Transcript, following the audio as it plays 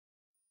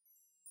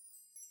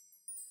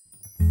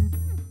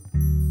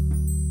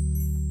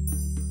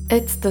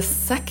It's the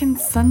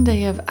second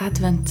Sunday of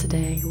Advent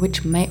today,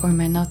 which may or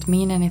may not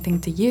mean anything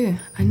to you.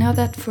 I know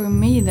that for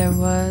me there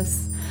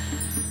was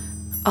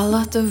a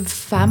lot of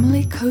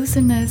family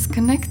coziness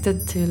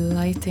connected to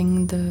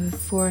lighting the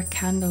 4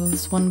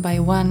 candles one by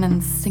one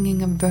and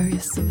singing a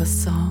verse of a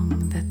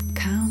song that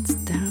counts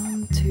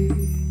down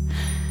to...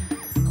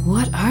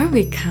 What are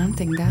we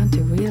counting down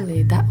to,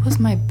 really? That was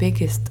my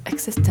biggest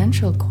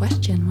existential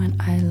question when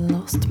I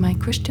lost my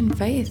Christian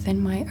faith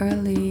in my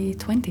early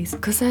 20s.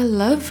 Because I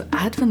love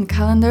Advent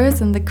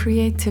calendars and the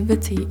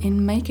creativity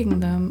in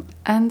making them.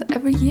 And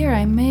every year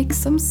I make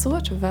some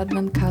sort of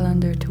Advent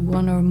calendar to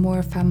one or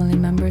more family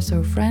members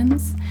or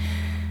friends.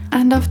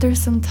 And after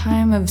some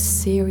time of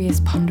serious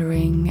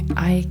pondering,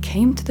 I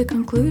came to the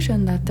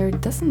conclusion that there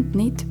doesn't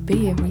need to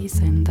be a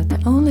reason, that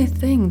the only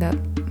thing that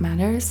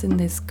matters in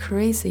this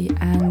crazy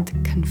and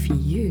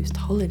confused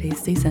holiday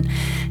season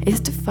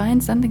is to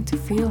find something to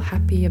feel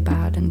happy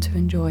about and to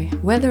enjoy.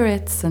 Whether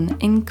it's an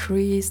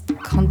increased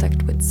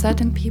contact with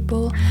certain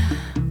people,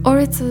 or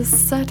it's a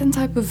certain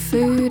type of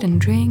food and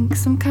drink,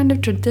 some kind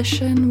of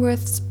tradition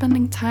worth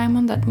spending time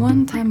on that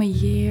one time a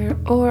year,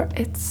 or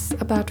it's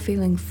about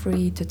feeling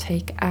free to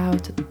take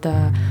out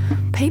the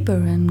paper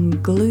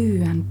and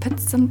glue and put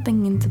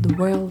something into the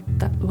world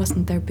that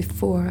wasn't there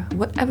before.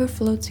 Whatever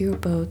floats your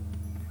boat,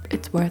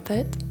 it's worth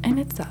it in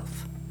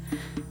itself.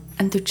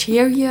 And to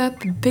cheer you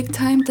up big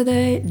time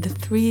today, the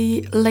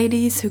 3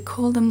 ladies who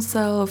call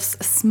themselves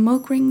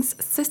Smoke Rings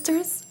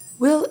Sisters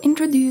will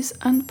introduce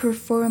and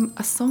perform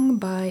a song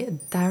by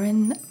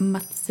Darin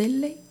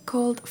Mazzilli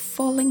called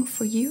Falling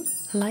for You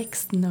Like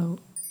Snow.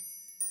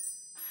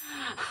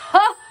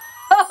 Ho,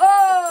 ho,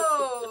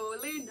 ho!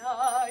 Holy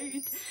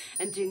night!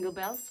 And Jingle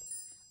Bells,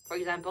 for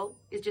example,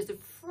 is just a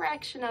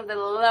fraction of the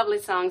lovely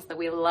songs that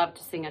we love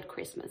to sing at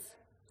Christmas.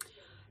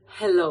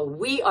 Hello,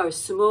 we are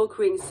Smoke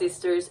Ring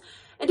Sisters,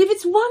 and if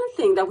it's one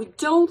thing that we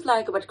don't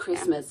like about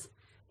Christmas,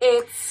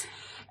 it's...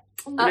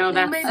 No, it's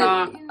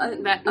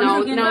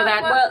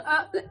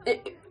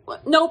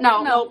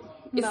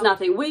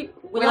nothing. We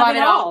love love it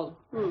it all.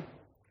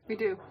 We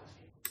do.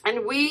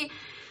 And we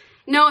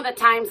know that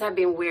times have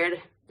been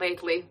weird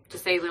lately, to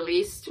say the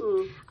least.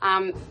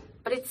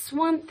 But it's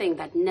one thing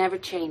that never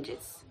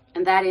changes,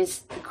 and that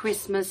is the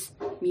Christmas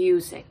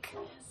music.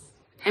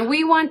 And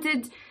we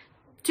wanted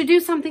to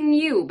do something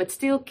new, but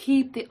still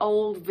keep the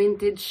old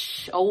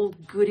vintage,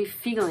 old goody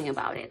feeling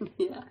about it.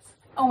 Yes.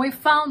 And we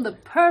found the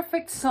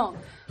perfect song,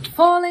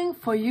 Falling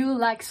for You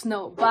Like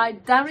Snow by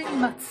Darin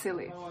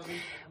Mazzilli.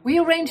 We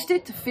arranged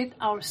it to fit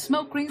our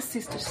Smoke Ring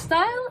Sister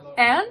style,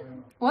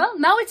 and, well,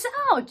 now it's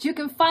out. You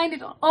can find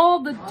it on all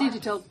the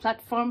digital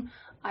platforms.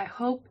 I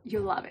hope you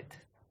love it.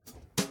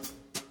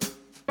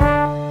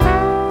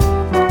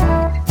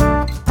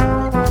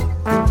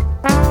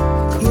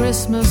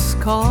 Christmas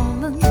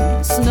calling,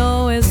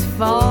 snow is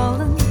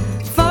falling,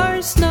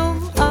 first snow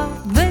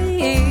of the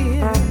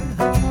year.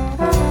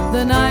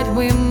 The night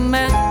we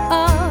met,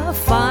 a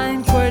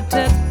fine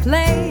quartet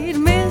played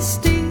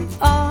Misty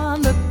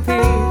on the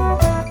pier.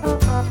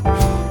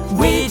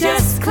 We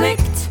just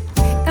clicked,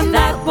 and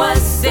that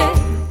was it.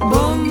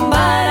 Boom,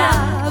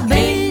 ba-da,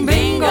 bing,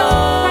 bingo.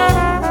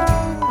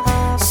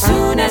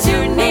 Soon as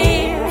you're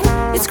near,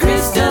 it's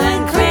crystal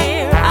and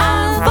clear.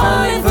 I'm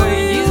falling for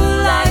you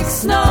like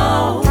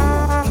snow.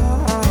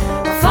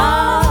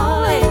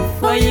 Falling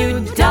for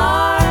you,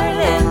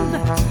 darling,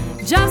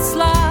 just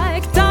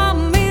like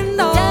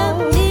domino.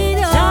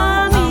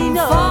 I'm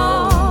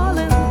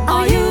falling,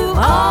 are you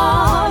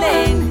all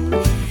in?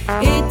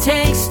 It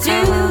takes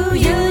two,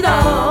 you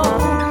know.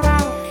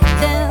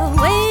 The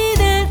way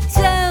that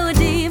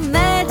Jody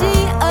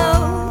Maggio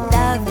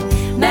loved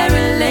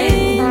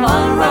Marilyn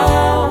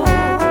Monroe.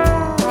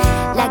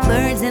 Like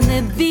birds and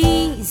the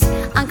bees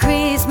on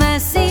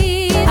Christmas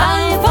Eve,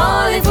 I'm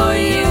falling for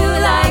you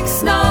like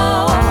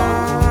snow.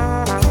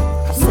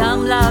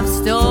 Some love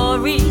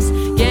stories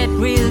get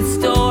real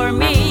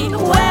stormy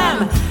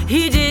when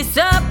he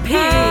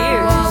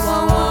disappears.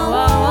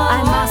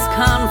 I must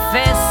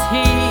confess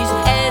his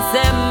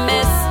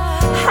SMS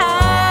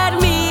had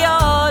me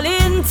all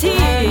in tears.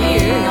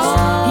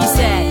 He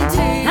said,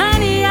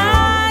 honey,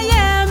 I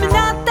am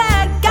not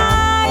that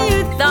guy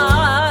you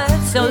thought,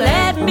 so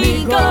let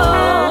me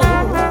go.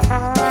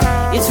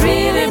 It's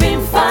really